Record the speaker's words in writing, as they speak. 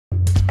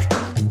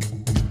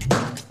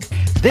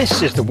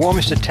This is the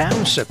Warminster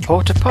Town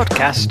Supporter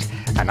Podcast,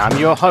 and I'm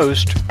your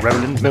host,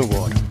 Roland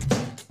Millward.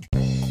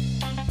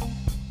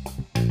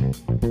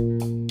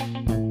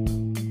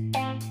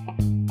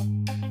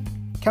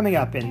 Coming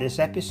up in this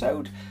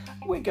episode,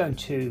 we're going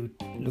to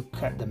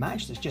look at the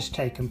match that's just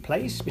taken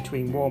place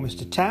between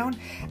Warminster Town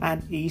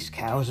and East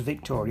Cowes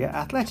Victoria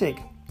Athletic.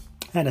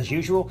 And as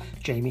usual,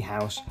 Jamie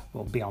House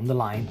will be on the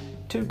line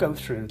to go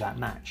through that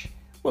match.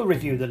 We'll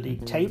review the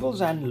league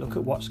tables and look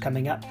at what's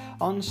coming up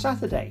on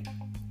Saturday.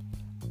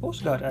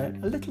 Also got a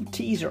little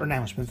teaser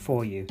announcement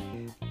for you.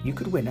 You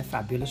could win a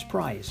fabulous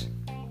prize.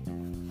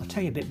 I'll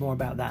tell you a bit more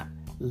about that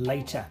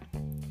later.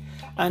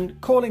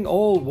 And calling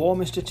all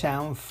Warminster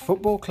Town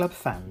Football Club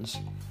fans,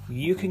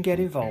 you can get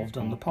involved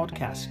on the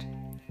podcast.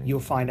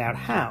 You'll find out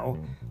how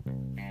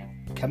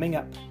coming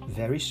up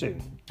very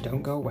soon.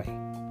 Don't go away.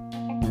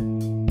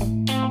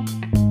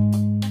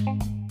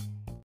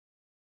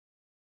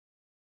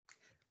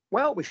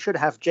 Well, we should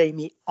have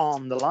Jamie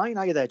on the line.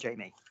 Are you there,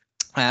 Jamie?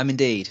 I am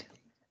indeed.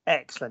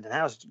 Excellent. And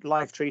how's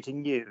life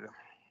treating you?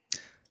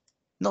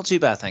 Not too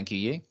bad, thank you.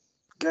 You?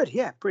 Good,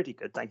 yeah, pretty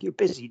good, thank you.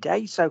 Busy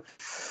day, so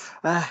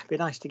it'd be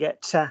nice to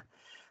get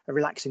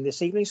relaxing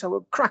this evening. So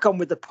we'll crack on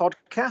with the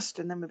podcast,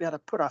 and then we'll be able to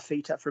put our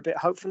feet up for a bit,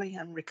 hopefully,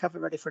 and recover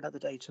ready for another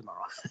day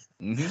tomorrow.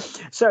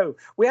 Mm-hmm. So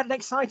we had an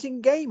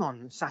exciting game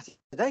on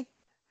Saturday.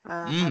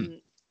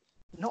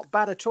 Not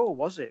bad at all,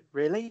 was it,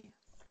 really?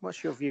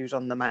 What's your views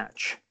on the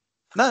match?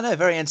 No,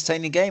 very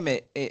entertaining game.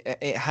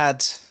 It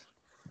had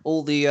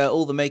all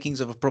the makings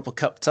of a proper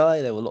cup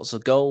tie. There were lots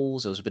of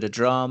goals. There was a bit of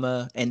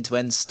drama,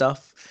 end-to-end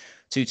stuff.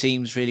 Two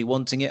teams really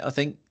wanting it, I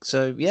think.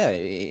 So yeah,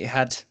 it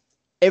had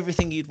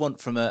everything you'd want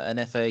from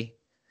an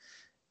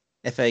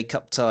FA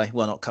Cup tie.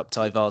 Well, not cup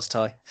tie, Vase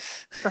tie.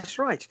 That's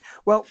right.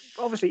 Well,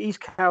 obviously,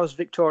 East Cowes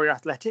Victoria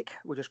Athletic.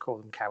 We'll just call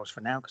them Cows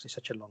for now because it's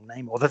such a long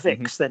name. Or the Vics.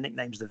 Mm-hmm. Their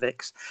nickname's the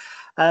Vics.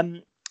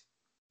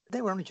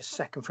 They were only just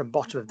second from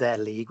bottom of their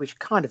league, which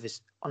kind of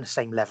is on the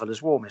same level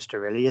as Warminster,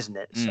 really, isn't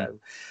it? So,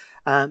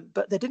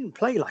 but they didn't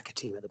play like a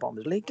team at the bottom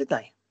of the league, did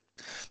they?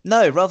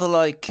 No, rather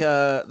like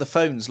the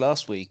Phones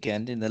last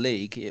weekend in the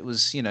league. It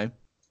was,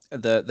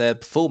 their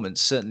performance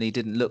certainly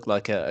didn't look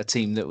like a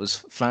team that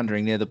was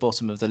floundering near the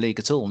bottom of the league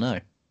at all. No.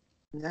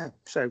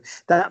 So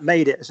that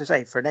made it, as I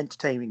say, for an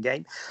entertaining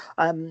game.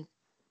 Our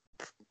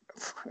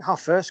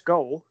first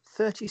goal,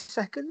 30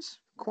 seconds.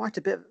 Quite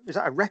a bit. Is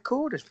that a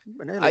record? It's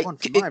an early one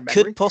from my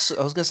memory. I was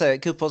going to say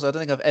it could possibly. I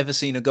don't think I've ever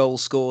seen a goal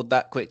scored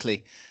that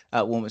quickly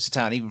at Warminster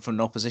Town, even from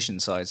an opposition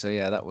side. So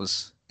yeah, that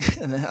was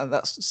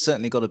that's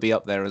certainly got to be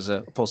up there as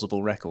a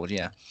possible record.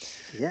 Yeah.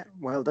 Yeah.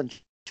 Well done,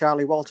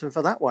 Charlie Walton,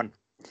 for that one.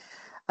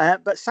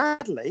 But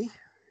sadly,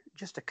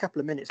 just a couple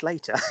of minutes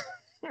later,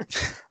 or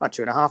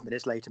 2.5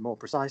 minutes later, more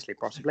precisely,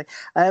 possibly,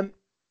 it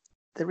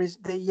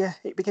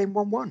became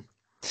 1-1.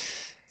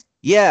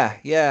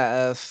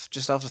 Yeah.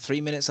 Just after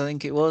 3 minutes, I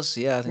think it was.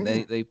 Yeah, I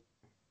think they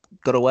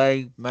got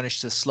away,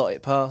 managed to slot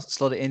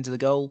it into the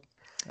goal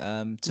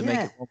to make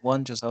it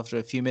 1-1 just after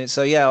a few minutes.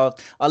 So yeah,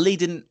 our lead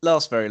didn't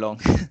last very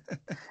long.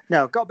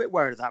 No, got a bit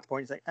worried at that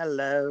point. It's like,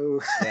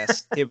 hello.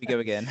 Yes, here we go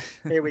again.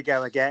 Here we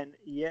go again.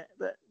 Yeah,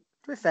 but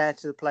to be fair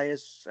to the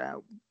players,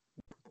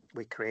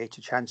 we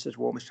created chances.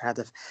 Warminster had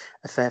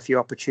a fair few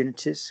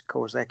opportunities,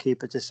 caused their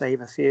keeper to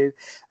save a few.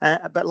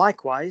 But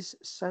likewise,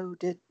 so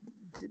did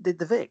the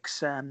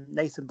Vics.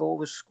 Nathan Ball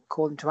was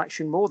called into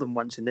action more than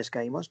once in this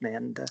game, wasn't he?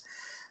 And I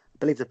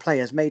believe the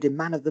players made him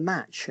man of the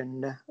match,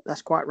 and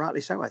that's quite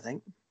rightly so, I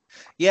think.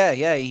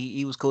 Yeah,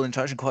 he was called into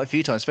action quite a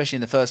few times, especially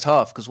in the first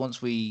half, because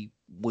once we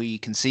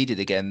conceded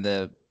again,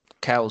 the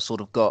Cows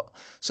sort of got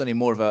certainly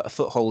more of a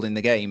foothold in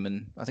the game,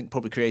 and I think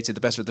probably created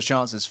the better of the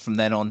chances from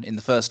then on in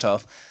the first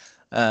half.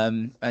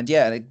 And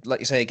yeah, like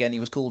you say, again,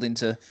 he was called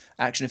into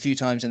action a few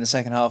times in the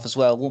second half as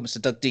well. Warminster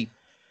dug deep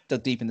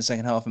in the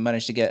second half and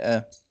managed to get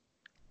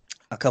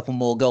a couple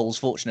more goals,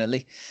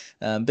 fortunately.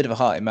 Bit of a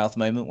heart-in-mouth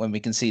moment when we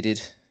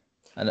conceded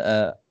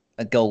a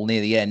goal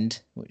near the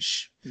end,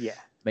 which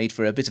made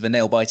for a bit of a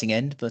nail-biting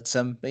end. But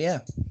yeah.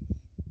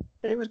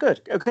 It was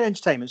good. A good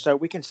entertainment. So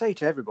we can say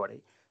to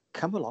everybody,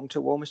 come along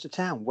to Warminster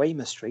Town,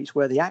 Weymouth Street,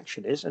 where the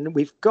action is. And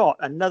we've got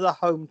another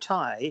home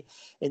tie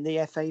in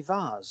the FA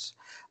Vase.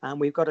 And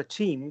we've got a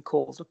team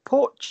called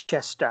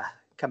Portchester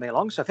coming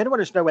along. So if anyone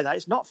wants to know where that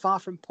is, not far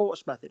from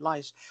Portsmouth. It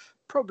lies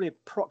probably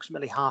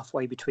approximately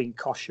halfway between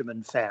Cosham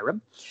and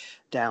Fareham,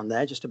 down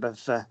there, just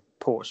above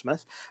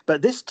Portsmouth.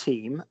 But this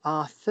team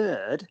are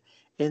third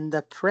in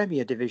the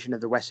Premier Division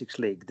of the Wessex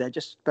League. They're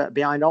just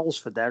behind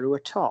Alresford there, who are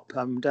top.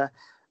 And, of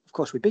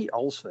course, we beat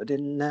Alresford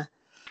in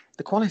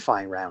the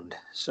qualifying round.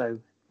 So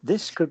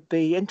this could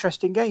be an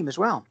interesting game as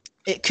well.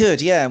 It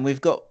could, yeah. And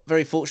we've got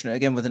very fortunate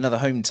again with another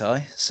home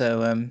tie. So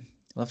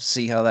we'll have to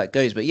see how that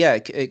goes. But yeah,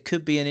 it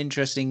could be an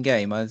interesting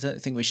game. I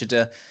don't think we should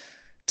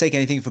take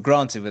anything for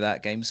granted with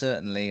that game,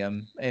 certainly.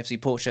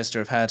 AFC Portchester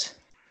have had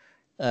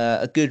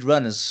a good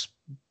run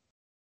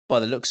by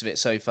the looks of it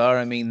so far.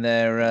 I mean,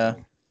 they're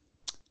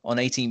on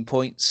 18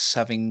 points,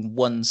 having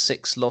won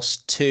 6,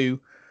 lost 2,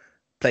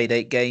 played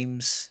 8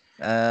 games.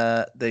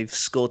 They've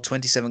scored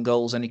 27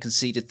 goals, only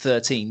conceded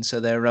 13. So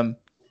they're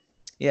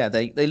Yeah,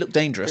 they look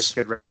dangerous.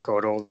 Good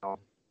record all on.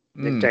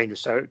 Dangerous.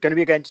 So going to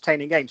be a good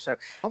entertaining game. So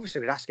obviously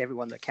we'd ask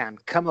everyone that can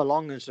come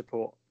along and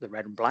support the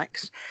Red and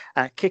Blacks.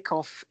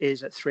 Kickoff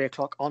is at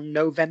 3:00 on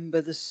November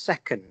the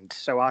 2nd.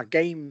 So our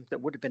game that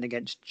would have been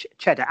against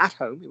Cheddar at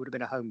home, it would have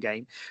been a home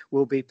game,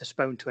 will be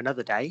postponed to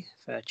another day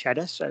for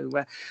Cheddar. So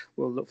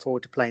we'll look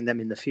forward to playing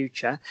them in the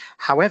future.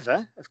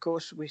 However, of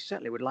course, we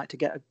certainly would like to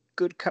get a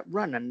good cup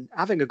run, and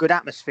having a good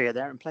atmosphere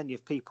there and plenty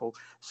of people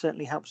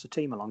certainly helps the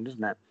team along,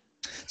 doesn't it?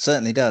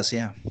 Certainly does,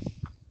 yeah.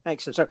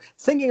 Excellent. So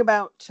thinking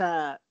about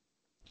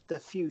the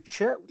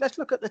future, let's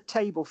look at the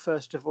table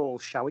first of all,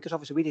 shall we? Because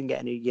obviously we didn't get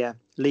any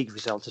league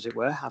results, as it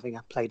were, having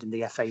played in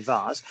the FA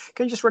Vase.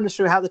 Can you just run us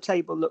through how the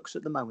table looks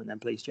at the moment then,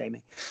 please,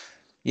 Jamie?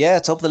 Yeah,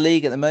 top of the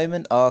league at the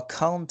moment are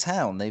Calm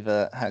Town. They've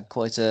had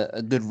quite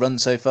a good run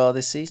so far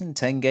this season.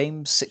 10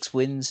 games, 6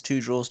 wins,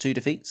 2 draws, 2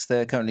 defeats.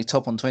 They're currently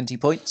top on 20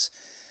 points.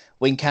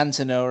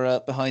 Wincanton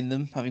are behind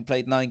them, having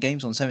played 9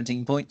 games on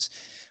 17 points.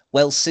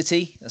 Wells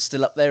City are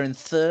still up there in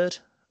third,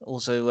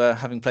 also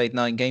having played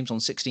 9 games on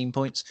 16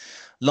 points.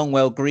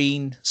 Longwell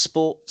Green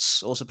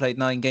Sports also played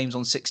 9 games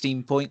on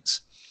 16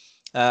 points.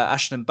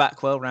 Ashton and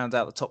Backwell round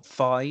out the top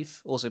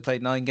 5, also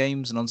played 9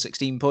 games and on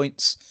 16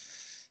 points.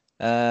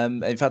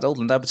 In fact,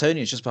 Oldland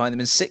Abertonian is just behind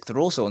them in 6th. They're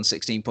also on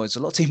 16 points. A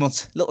lot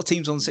of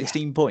teams on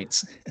 16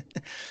 points.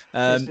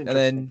 And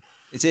then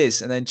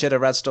Cheddar,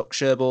 Radstock,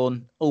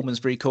 Sherborne,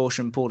 Almondsbury,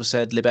 Corsham,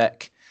 Portishead,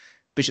 Libeck,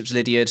 Bishop's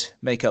Lydiard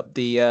make up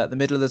the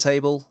middle of the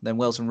table. Then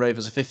Welton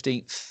Rovers are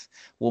 15th,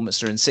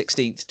 Warminster in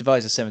 16th,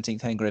 Devizes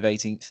 17th, Hengrove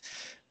 18th,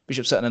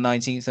 Bishop Sutton are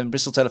 19th, and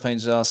Bristol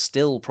Telephones are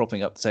still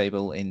propping up the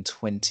table in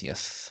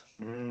 20th.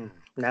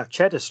 Now,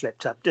 Cheddar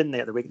slipped up, didn't they,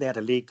 at the week? They had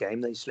a league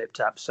game, they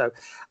slipped up. So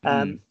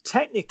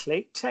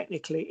technically,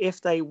 if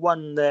they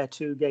won their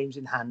 2 games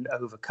in hand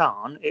over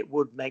Cairn, it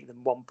would make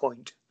them 1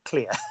 point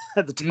clear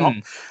at the top.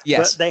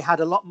 Yes. But they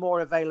had a lot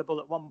more available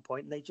at one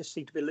point, and they just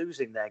seem to be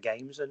losing their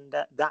games, and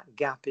that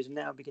gap is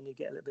now beginning to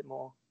get a little bit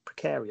more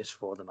precarious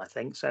for them, I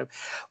think. So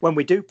when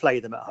we do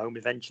play them at home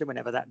eventually,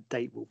 whenever that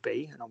date will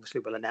be, and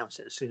obviously we'll announce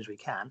it as soon as we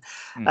can,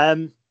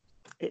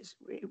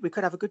 we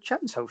could have a good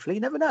chance, hopefully.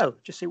 You never know.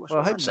 Just see what's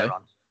going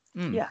on.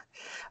 Yeah,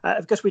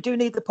 because we do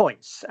need the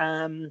points.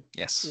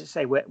 Yes. As I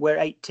say, we're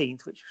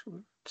 18th,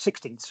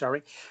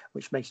 16th,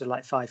 which makes it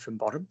like 5 from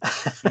bottom,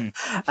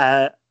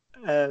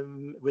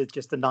 with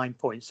just the 9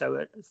 points. So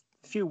a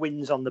few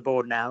wins on the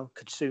board now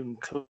could soon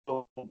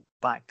claw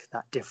back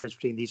that difference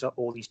between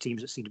all these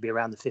teams that seem to be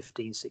around the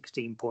 15,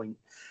 16 point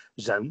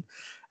zone.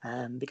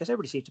 Because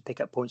everybody seems to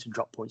pick up points and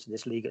drop points in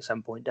this league at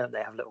some point, don't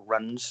they? Have little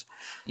runs.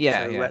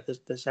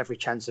 There's every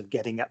chance of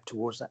getting up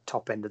towards that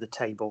top end of the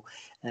table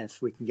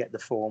if we can get the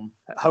form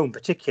at home,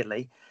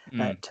 particularly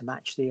to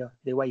match the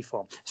away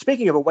form.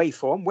 Speaking of away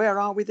form, where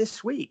are we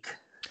this week?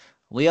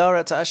 We are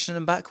at Ashton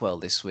and Backwell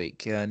this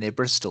week near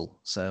Bristol.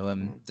 So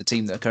the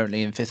team that are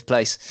currently in 5th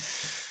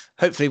place.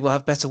 Hopefully we'll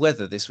have better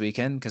weather this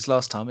weekend, because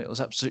last time it was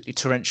absolutely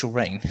torrential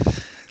rain.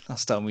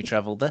 Last time we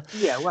travelled there.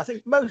 Yeah, well, I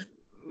think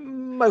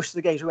most of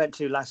the games we went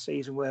to last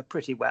season were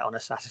pretty wet on a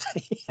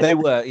Saturday. They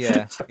were,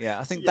 yeah.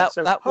 I think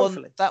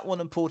that one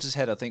and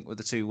Portishead, I think, were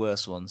the 2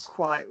 worst ones.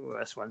 Quite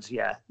worst ones,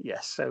 yeah.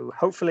 Yes. So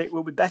hopefully it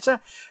will be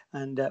better,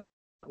 and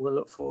we'll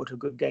look forward to a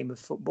good game of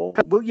football.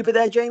 Will you be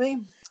there,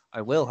 Jamie?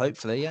 I will,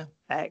 hopefully, yeah.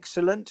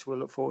 Excellent. We'll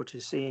look forward to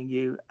seeing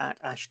you at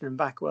Ashton and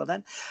Backwell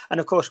then.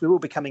 And of course, we will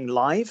be coming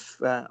live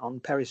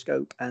on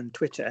Periscope and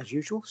Twitter as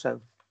usual.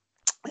 So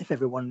if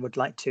everyone would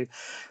like to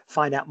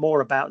find out more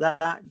about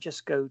that,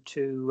 just go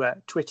to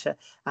Twitter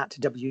at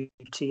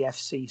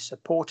WTFC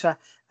Supporter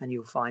and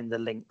you'll find the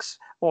links.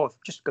 Or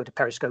just go to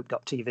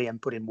periscope.tv and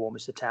put in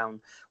Warminster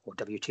Town or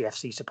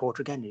WTFC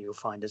Supporter again, and you'll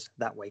find us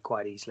that way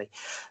quite easily.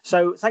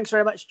 So thanks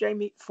very much,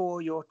 Jamie,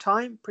 for your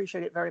time.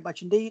 Appreciate it very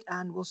much indeed.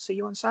 And we'll see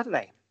you on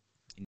Saturday.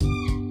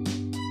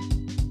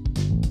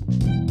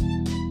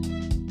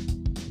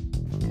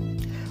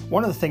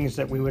 One of the things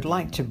that we would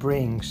like to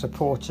bring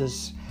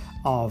supporters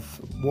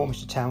of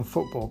Warminster Town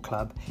Football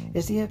Club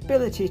is the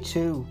ability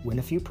to win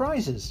a few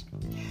prizes.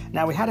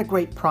 Now, we had a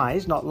great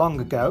prize not long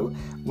ago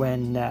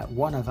when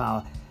one of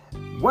our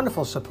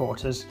wonderful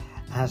supporters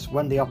has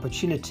won the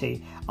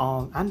opportunity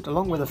and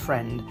along with a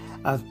friend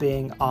of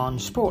being on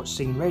Sports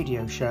Scene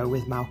radio show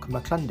with Malcolm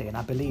McClundy, and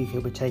I believe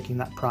he'll be taking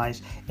that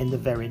prize in the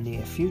very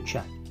near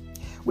future.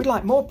 We'd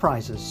like more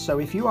prizes, so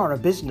if you are a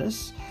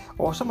business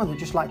or someone who'd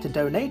just like to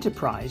donate a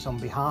prize on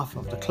behalf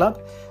of the club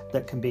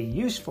that can be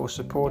used for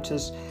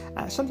supporters,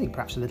 something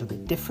perhaps a little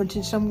bit different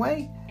in some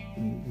way,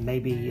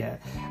 maybe a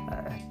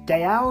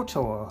day out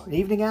or an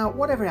evening out,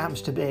 whatever it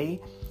happens to be,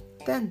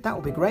 then that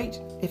will be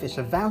great. If it's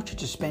a voucher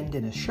to spend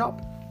in a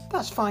shop,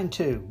 that's fine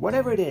too.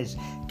 Whatever it is,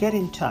 get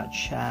in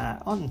touch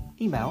on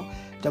email,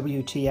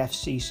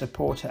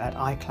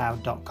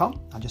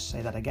 wtfcsupporter@icloud.com. I'll just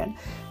say that again,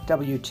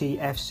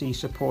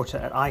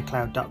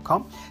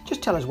 wtfcsupporter@icloud.com.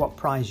 Just tell us what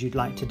prize you'd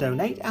like to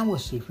donate and we'll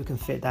see if we can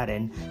fit that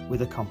in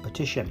with a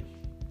competition.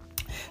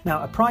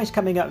 Now, a prize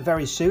coming up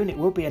very soon, it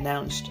will be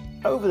announced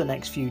over the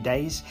next few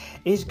days,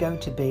 is going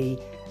to be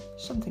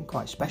something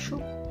quite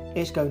special.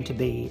 is going to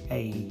be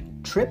a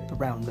trip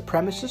around the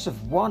premises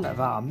of one of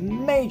our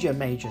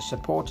major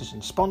supporters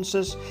and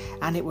sponsors,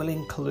 and it will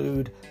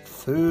include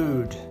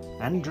food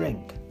and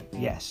drink.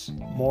 Yes,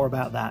 more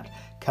about that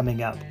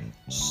coming up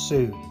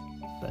soon,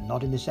 but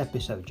not in this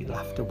episode. You'll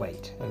have to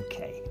wait.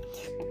 Okay.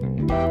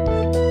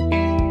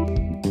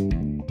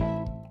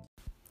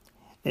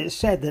 It's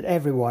said that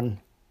everyone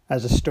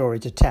has a story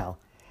to tell,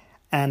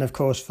 and of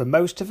course for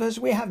most of us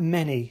we have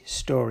many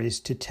stories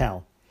to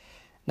tell.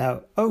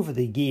 Now, over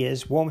the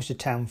years, Warminster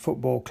Town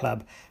Football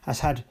Club has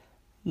had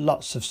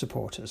lots of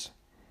supporters.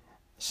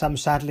 Some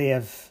sadly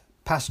have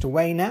passed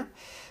away now,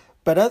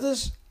 but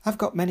others have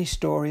got many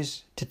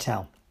stories to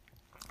tell.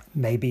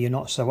 Maybe you're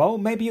not so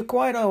old, maybe you're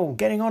quite old,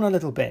 getting on a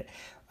little bit,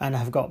 and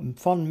have got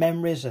fond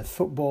memories of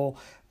football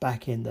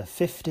back in the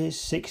 50s,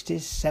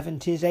 60s,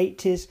 70s,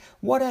 80s,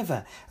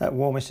 whatever, at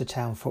Warminster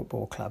Town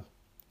Football Club.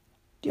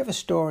 Do you have a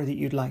story that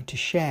you'd like to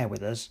share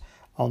with us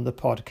on the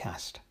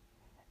podcast?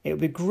 It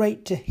would be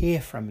great to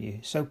hear from you,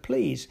 so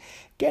please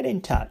get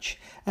in touch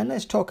and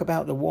let's talk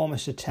about the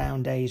Warminster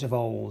Town days of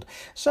old,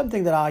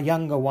 something that our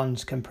younger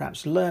ones can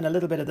perhaps learn a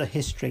little bit of the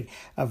history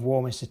of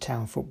Warminster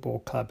Town Football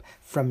Club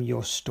from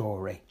your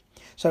story.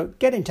 So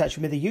get in touch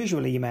with me, the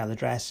usual email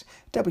address,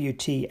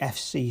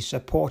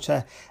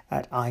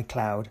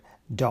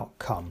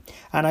 wtfcsupporter@icloud.com.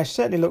 And I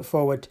certainly look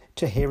forward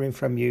to hearing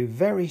from you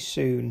very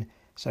soon.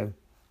 So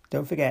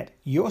don't forget,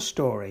 your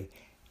story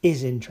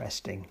is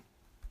interesting.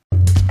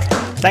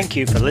 Thank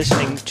you for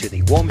listening to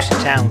the Warminster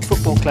Town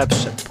Football Club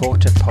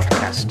Supporter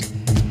Podcast.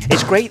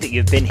 It's great that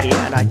you've been here,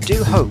 and I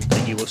do hope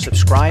that you will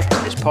subscribe to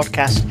this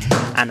podcast,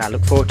 and I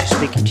look forward to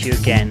speaking to you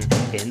again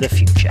in the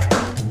future.